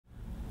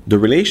The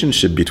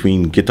relationship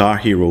between guitar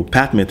hero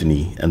Pat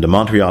Metheny and the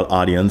Montreal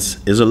audience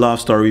is a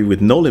love story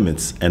with no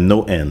limits and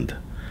no end.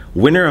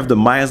 Winner of the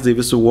Miles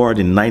Davis Award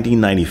in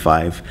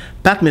 1995,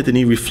 Pat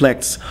Metheny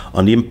reflects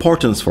on the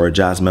importance for a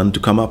jazzman to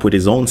come up with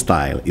his own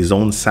style, his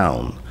own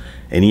sound,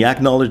 and he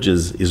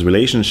acknowledges his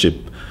relationship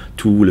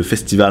to le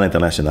Festival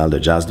International de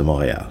Jazz de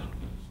Montréal.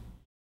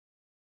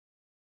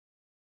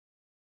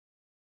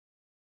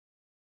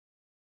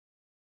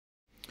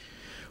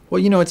 Well,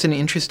 you know, it's an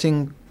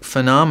interesting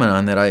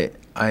phenomenon that I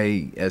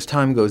as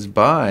time goes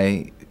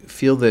by,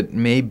 feel that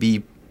may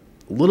be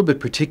a little bit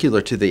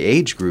particular to the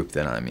age group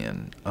that I'm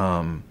in.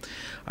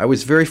 I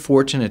was very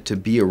fortunate to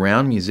be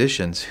around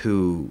musicians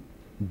who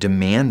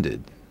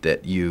demanded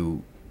that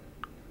you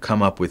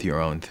come up with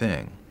your own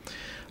thing.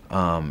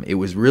 It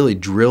was really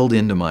drilled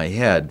into my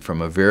head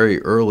from a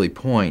very early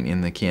point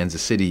in the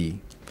Kansas City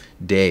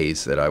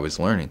days that I was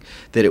learning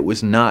that it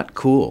was not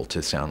cool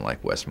to sound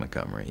like Wes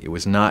Montgomery. It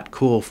was not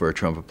cool for a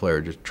trumpet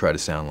player to try to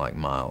sound like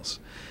Miles.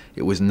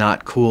 It was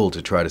not cool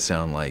to try to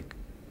sound like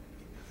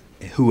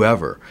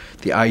whoever.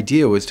 The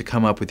idea was to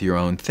come up with your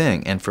own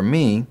thing. And for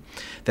me,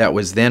 that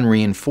was then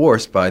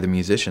reinforced by the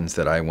musicians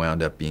that I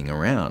wound up being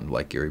around,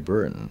 like Gary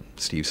Burton,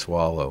 Steve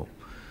Swallow,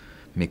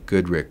 Mick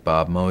Goodrick,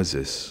 Bob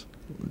Moses,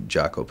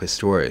 Jaco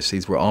Pastorius.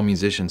 These were all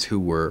musicians who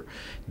were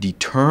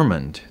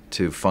determined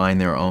to find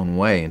their own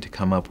way and to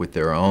come up with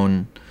their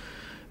own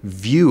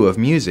view of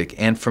music.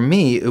 And for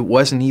me, it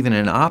wasn't even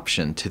an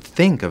option to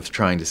think of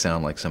trying to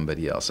sound like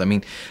somebody else. I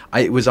mean,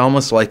 it was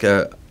almost like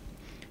it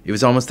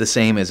was almost the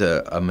same as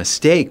a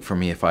mistake for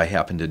me if I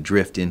happened to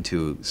drift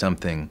into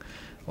something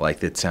like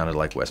that sounded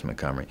like Wes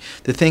Montgomery.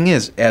 The thing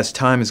is, as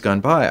time has gone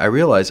by, I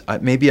realized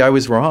maybe I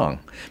was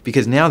wrong,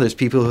 because now there's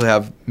people who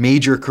have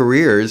major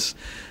careers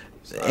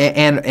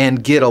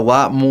and get a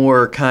lot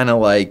more kind of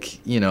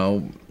like, you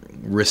know,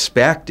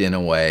 respect in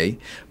a way,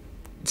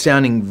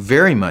 sounding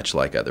very much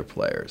like other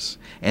players.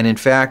 And in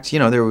fact, you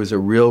know, there was a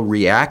real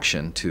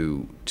reaction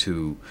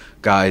to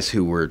guys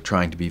who were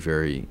trying to be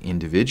very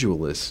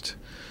individualist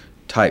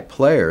type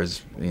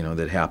players, you know,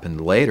 that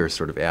happened later,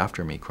 sort of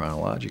after me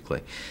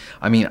chronologically.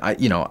 I mean,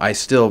 I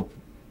still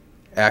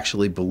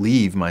actually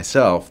believe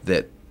myself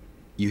that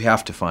you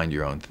have to find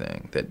your own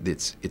thing, that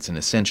it's an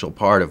essential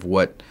part of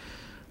what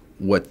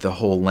the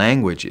whole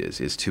language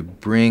is to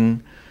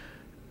bring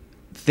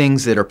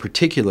things that are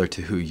particular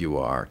to who you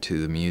are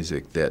to the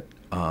music, that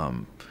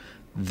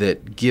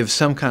that give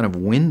some kind of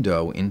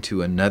window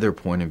into another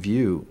point of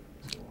view.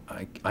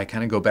 I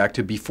kind of go back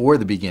to before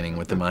the beginning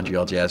with the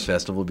Montreal Jazz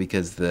Festival,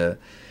 because the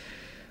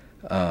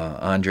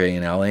Andre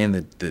and Alain,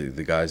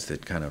 the guys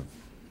that kind of,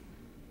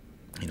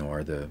 you know,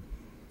 are the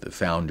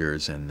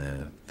founders and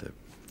the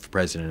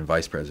president and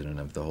vice president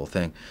of the whole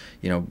thing,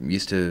 you know,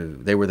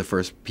 they were the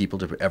first people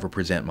to ever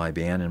present my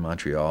band in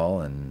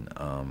Montreal,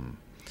 and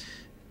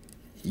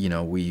you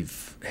know,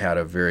 we've had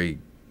a very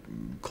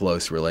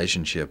close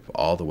relationship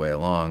all the way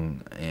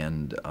along,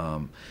 and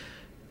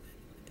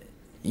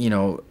you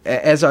know,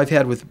 as I've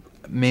had with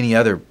many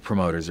other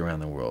promoters around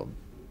the world,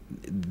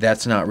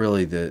 that's not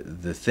really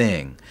the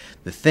thing.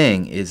 The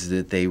thing is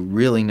that they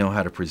really know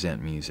how to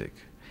present music,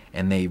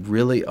 and they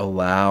really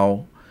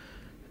allow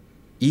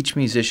each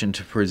musician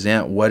to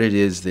present what it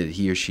is that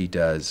he or she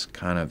does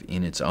kind of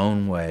in its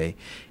own way,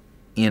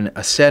 in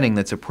a setting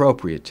that's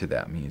appropriate to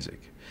that music.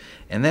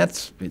 And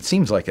it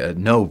seems like a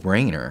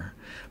no-brainer,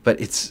 but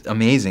it's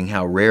amazing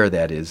how rare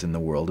that is in the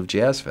world of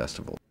jazz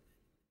festivals.